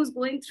woman who's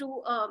going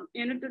through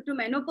to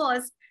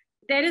menopause,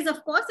 there is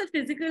of course a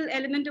physical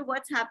element of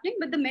what's happening,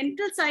 but the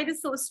mental side is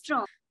so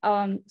strong.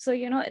 So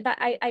that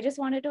I just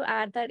wanted to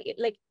add that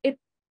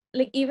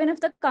even if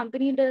the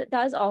company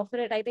does offer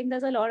it, I think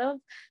there's a lot of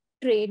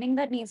training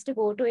that needs to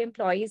go to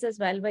employees as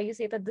well, where you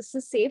say that this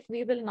is safe,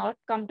 we will not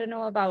come to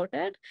know about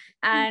it,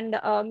 and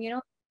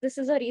this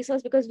is a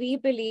resource, because we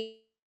believe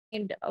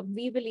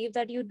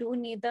that you do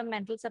need the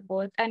mental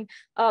support. And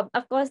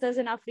of course there's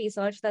enough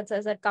research that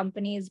says that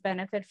companies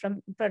benefit from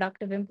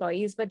productive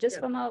employees, but just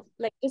from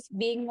just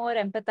being more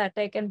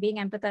empathetic and being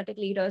empathetic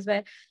leaders,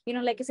 where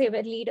like you say,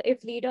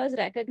 if leaders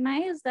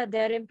recognize that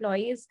their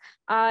employees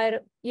are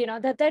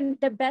that then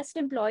the best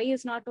employee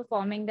is not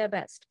performing their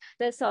best,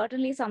 there's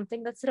certainly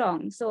something that's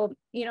wrong. So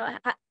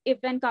if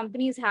when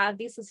companies have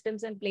these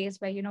systems in place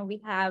where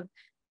we have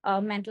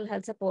mental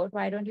health support,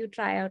 why don't you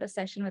try out a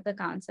session with a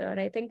counselor?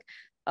 I think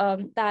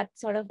that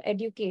sort of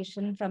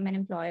education from an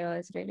employer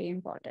is really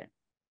important.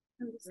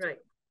 Right.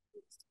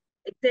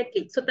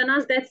 Exactly. So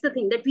Tanaz, that's the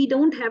thing, that we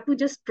don't have to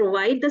just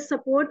provide the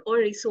support or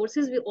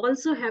resources. We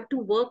also have to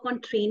work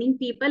on training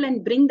people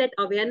and bring that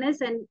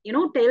awareness, and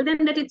tell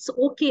them that it's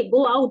okay,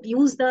 go out,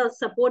 use the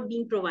support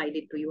being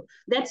provided to you.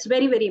 That's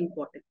very, very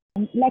important.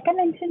 Like I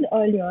mentioned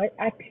earlier,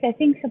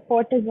 accessing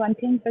support is one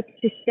thing, but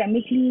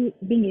systemically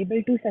being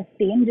able to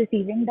sustain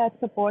receiving that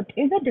support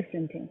is a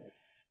different thing.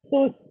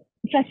 So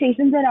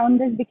frustrations around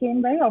this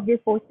became very obvious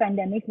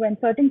post-pandemic, when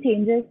certain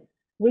changes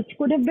which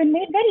could have been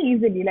made very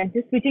easily, like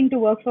just switching to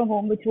work from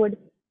home, which would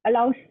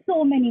allow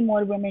so many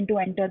more women to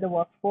enter the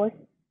workforce,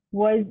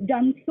 was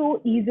done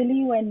so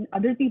easily when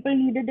other people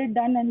needed it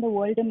done and the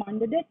world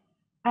demanded it.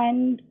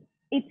 And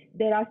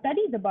there are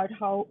studies about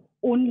how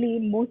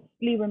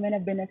mostly women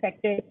have been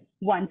affected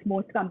once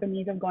most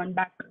companies have gone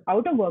back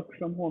out of work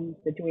from home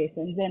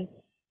situations. And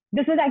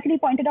this was actually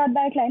pointed out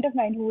by a client of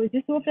mine who was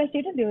just so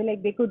frustrated. They were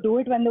like, they could do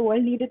it when the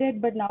world needed it,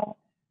 but now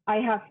I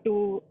have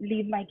to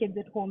leave my kids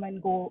at home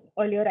and go.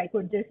 Earlier, I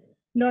could just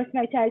nurse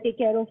my child, take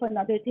care of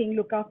another thing,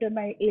 look after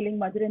my ailing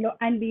mother-in-law,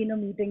 and be in a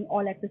meeting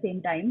all at the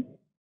same time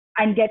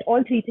and get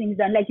all three things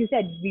done. Like you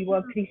said, we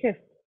work 3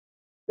 shifts.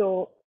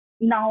 So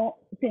now,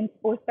 since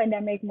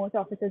post-pandemic, most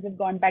offices have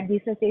gone back.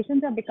 These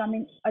frustrations are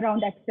becoming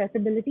around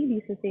accessibility.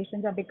 These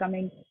frustrations are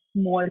becoming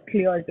more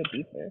clear to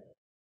people.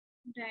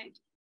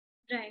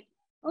 Right.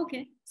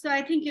 Okay. So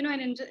I think, in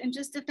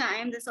interest of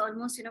time, this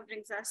almost,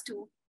 brings us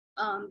to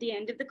the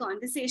end of the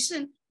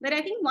conversation. But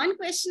I think one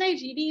question I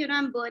really,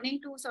 I'm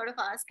burning to sort of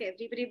ask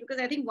everybody,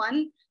 because I think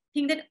one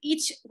thing that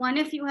each one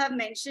of you have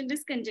mentioned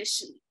is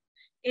conditioning.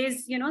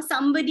 Is,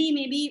 somebody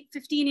maybe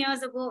 15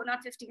 years ago,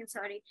 not 15,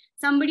 sorry,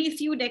 somebody a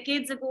few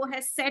decades ago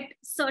has set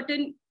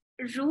certain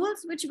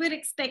rules which we're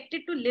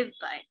expected to live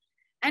by.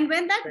 And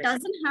when that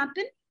doesn't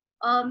happen,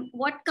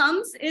 what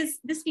comes is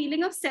this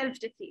feeling of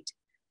self-defeat.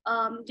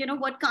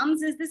 What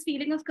comes is this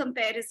feeling of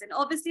comparison.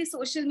 Obviously,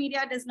 social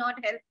media does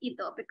not help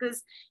either,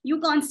 because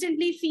you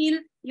constantly feel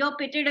you're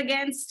pitted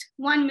against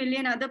 1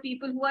 million other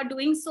people who are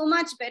doing so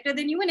much better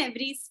than you in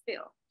every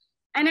sphere.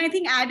 And I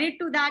think added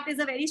to that is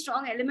a very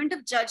strong element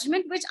of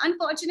judgment, which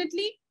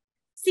unfortunately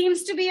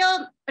seems to be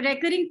a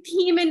recurring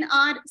theme in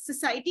our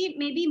society,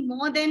 maybe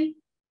more than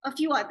a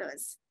few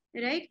others,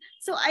 right?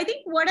 So I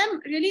think what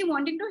I'm really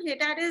wanting to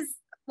hit at is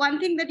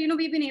one thing that,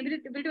 we've been able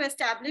to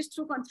establish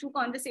through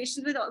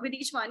conversations with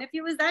each one of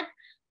you, is that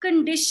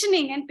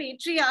conditioning and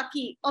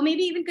patriarchy, or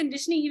maybe even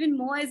conditioning even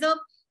more, is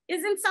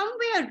in some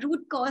way a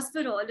root cause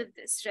for all of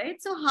this, right?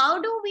 So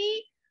how do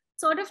we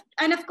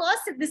and of course,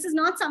 this is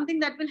not something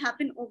that will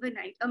happen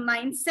overnight. A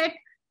mindset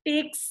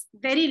takes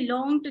very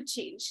long to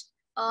change.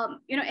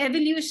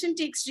 Evolution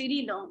takes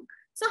really long.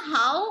 So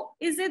how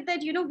is it that,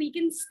 we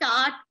can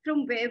start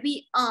from where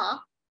we are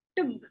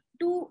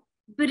to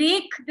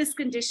break this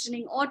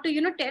conditioning, or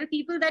to, tell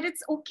people that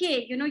it's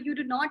okay, you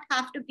do not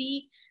have to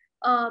be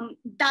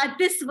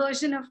this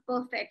version of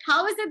perfect.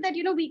 How is it that,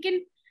 we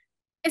can,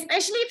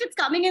 especially if it's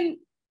coming in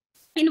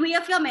way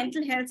of your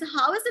mental health. So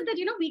how is it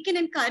that, we can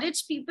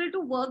encourage people to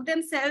work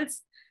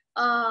themselves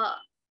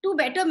to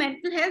better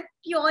mental health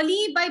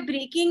purely by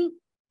breaking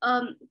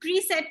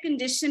preset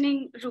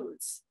conditioning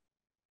rules?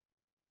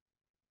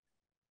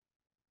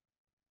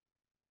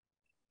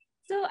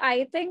 So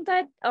I think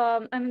that,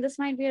 this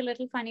might be a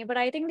little funny, but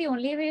I think the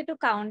only way to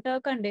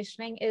counter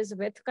conditioning is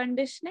with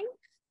conditioning.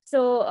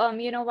 So,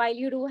 while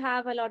you do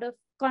have a lot of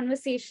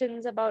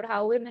conversations about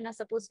how women are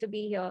supposed to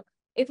be here,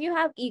 if you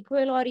have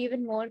equal or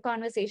even more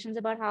conversations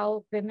about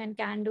how women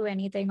can do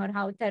anything, or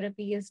how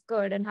therapy is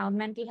good and how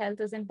mental health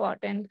is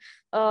important,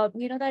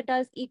 that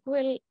does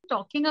equal.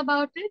 Talking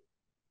about it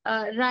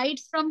right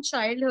from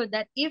childhood,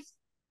 that if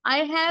I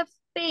have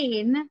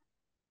pain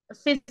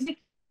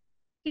physically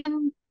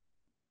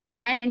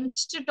and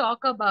to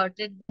talk about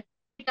it,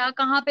 बेटा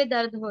कहाँ पे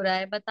दर्द हो रहा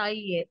है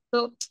बताइए.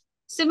 So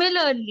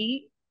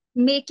similarly,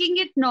 making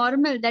it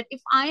normal that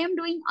if I am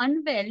doing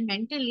unwell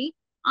mentally,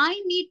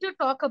 I need to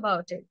talk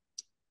about it.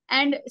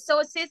 And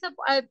so say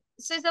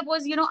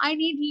suppose I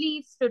need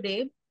leave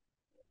today.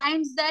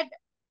 Times that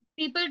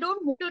people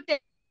don't want to tell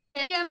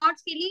me I'm not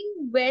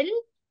feeling well,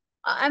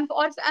 I'm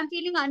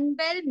feeling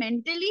unwell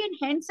mentally, and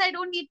hence I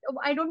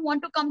don't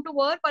want to come to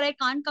work, or I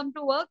can't come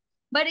to work.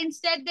 But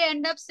instead they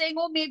end up saying,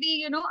 oh,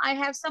 maybe I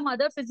have some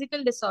other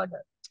physical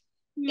disorder.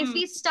 If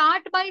we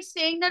start by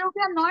saying that,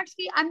 okay,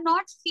 I'm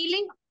not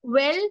feeling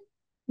well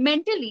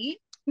mentally,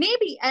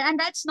 maybe, and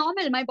that's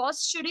normal. My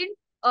boss shouldn't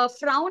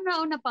frown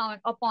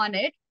upon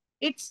it.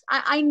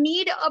 I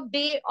need a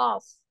day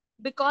off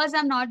because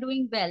I'm not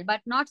doing well,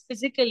 but not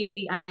physically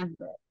I'm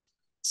well.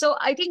 So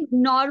I think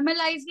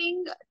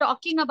normalizing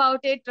talking about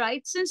it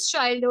right since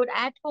childhood,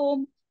 at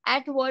home,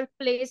 at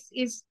workplace,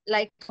 is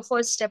like a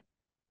first step.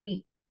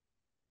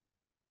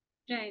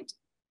 Right.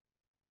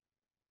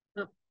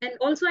 And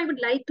also, I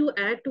would like to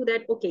add to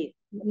that, okay,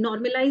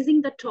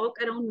 normalizing the talk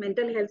around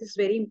mental health is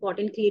very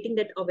important, creating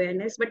that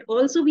awareness. But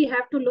also, we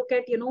have to look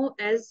at,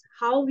 as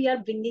how we are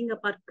bringing up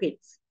our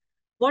kids.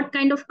 What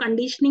kind of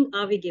conditioning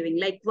are we giving?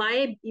 Like,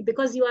 why?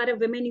 Because you are a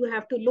woman, you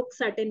have to look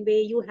certain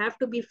way, you have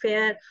to be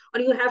fair,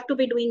 or you have to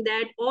be doing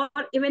that. Or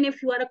even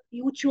if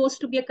you chose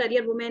to be a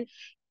career woman,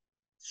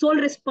 sole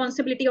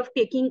responsibility of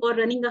taking or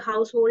running a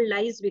household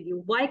lies with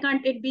you. Why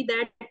can't it be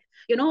that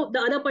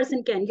the other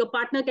person can, your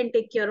partner can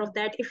take care of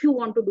that if you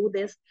want to do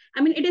this?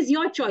 I mean, it is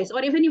your choice.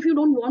 Or even if you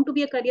don't want to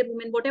be a career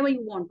woman, whatever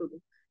you want to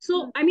do.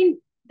 So I mean,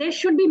 there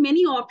should be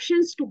many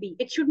options to be.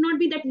 It should not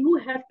be that you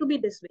have to be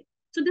this way.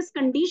 So this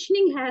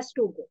conditioning has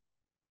to go.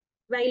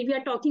 While we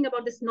are talking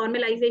about this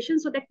normalization,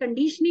 so that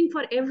conditioning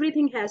for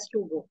everything has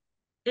to go.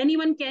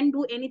 Anyone can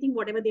do anything,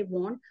 whatever they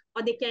want,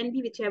 or they can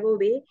be whichever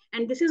way.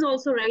 And this is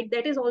also right.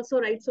 That is also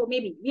right. So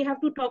maybe we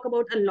have to talk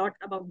about a lot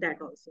about that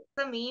also.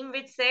 The meme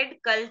which said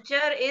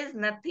culture is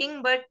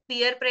nothing but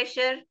peer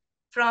pressure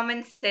from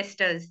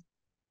ancestors.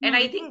 And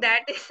I think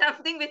that is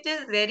something which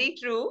is very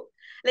true.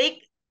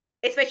 Like,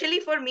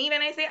 especially for me,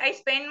 when I say I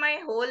spend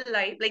my whole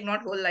life, like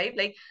not whole life,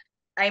 like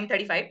I'm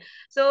 35.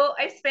 So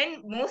I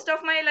spent most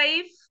of my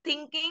life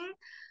thinking,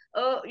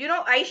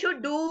 I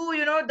should do,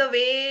 the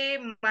way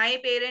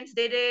my parents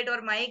did it,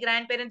 or my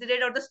grandparents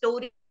did it, or the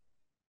stories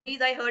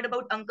I heard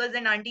about uncles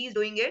and aunties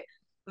doing it.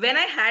 When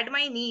I had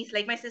my niece,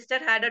 like my sister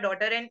had a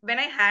daughter, and when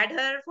I had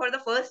her for the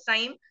first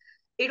time,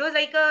 it was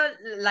like a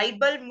light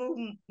bulb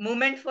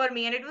moment for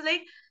me. And it was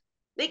like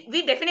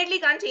we definitely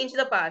can't change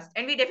the past,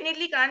 and we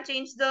definitely can't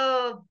change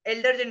the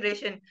elder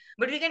generation,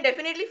 but we can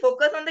definitely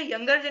focus on the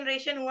younger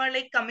generation who are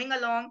like coming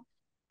along,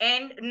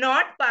 and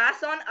not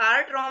pass on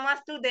our traumas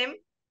to them,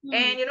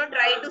 and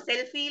try to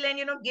self-heal, and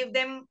give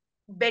them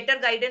better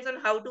guidance on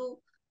how to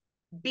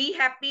be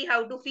happy,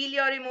 how to feel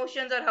your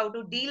emotions, or how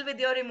to deal with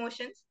your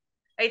emotions.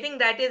 I think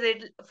that is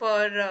it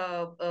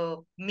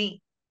for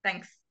me.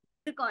 Thanks.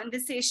 The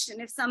conversation,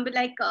 if somebody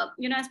like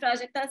as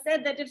Prajakta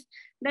said, that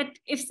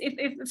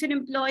if an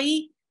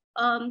employee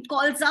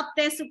calls up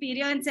their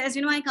superior and says,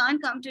 I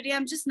can't come today,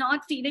 I'm just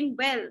not feeling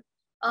well,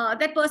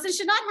 that person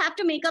should not have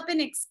to make up an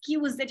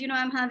excuse that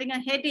I'm having a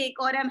headache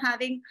or I'm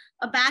having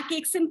a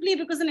backache, simply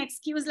because an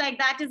excuse like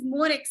that is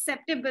more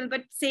acceptable.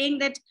 But saying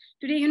that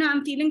today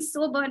I'm feeling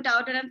so burnt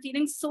out, or I'm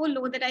feeling so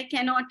low that I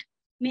cannot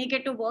make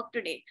it to work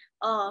today.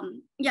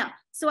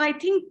 So I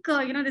think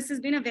this has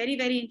been a very,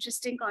 very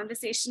interesting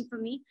conversation for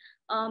me,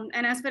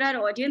 and as for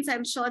our audience,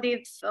 I'm sure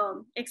they've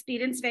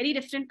experienced very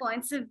different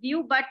points of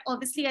view, but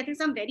obviously I think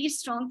some very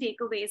strong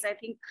takeaways. I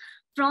think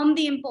from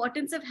the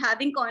importance of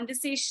having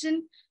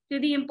conversation to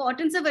the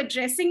importance of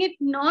addressing it,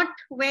 not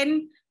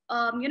when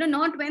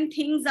not when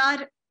things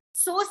are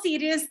so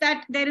serious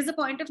that there is a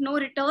point of no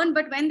return,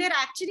 but when they're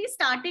actually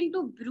starting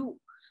to brew.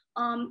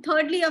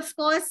 Thirdly, of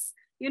course,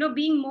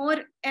 being more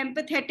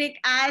empathetic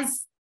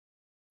as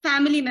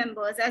family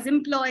members, as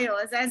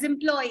employers, as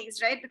employees,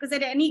 right? Because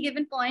at any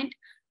given point,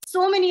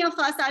 so many of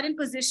us are in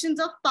positions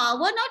of power,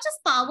 not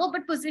just power,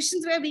 but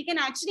positions where we can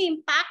actually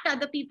impact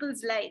other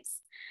people's lives.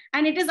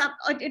 And it is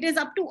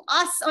up to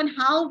us on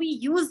how we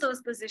use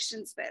those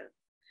positions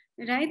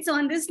well, right? So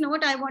on this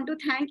note, I want to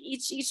thank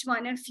each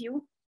one of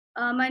you,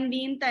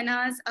 Manveen,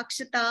 Tenaz,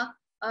 Akshita,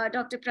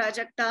 Dr.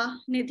 Prajakta,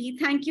 Nidhi.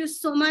 Thank you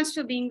so much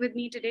for being with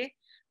me today.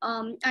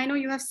 I know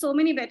you have so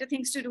many better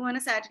things to do on a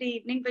Saturday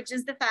evening, but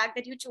just the fact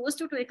that you chose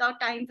to take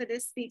out time for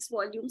this speaks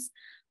volumes.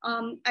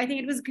 I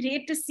think it was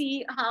great to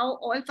see how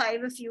all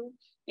five of you,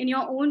 in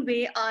your own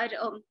way, are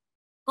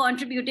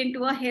contributing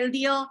to a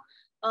healthier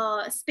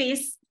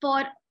space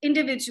for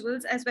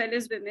individuals as well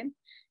as women.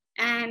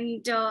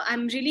 And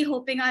I'm really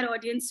hoping our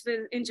audience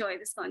will enjoy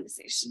this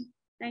conversation.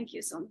 Thank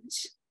you so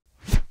much.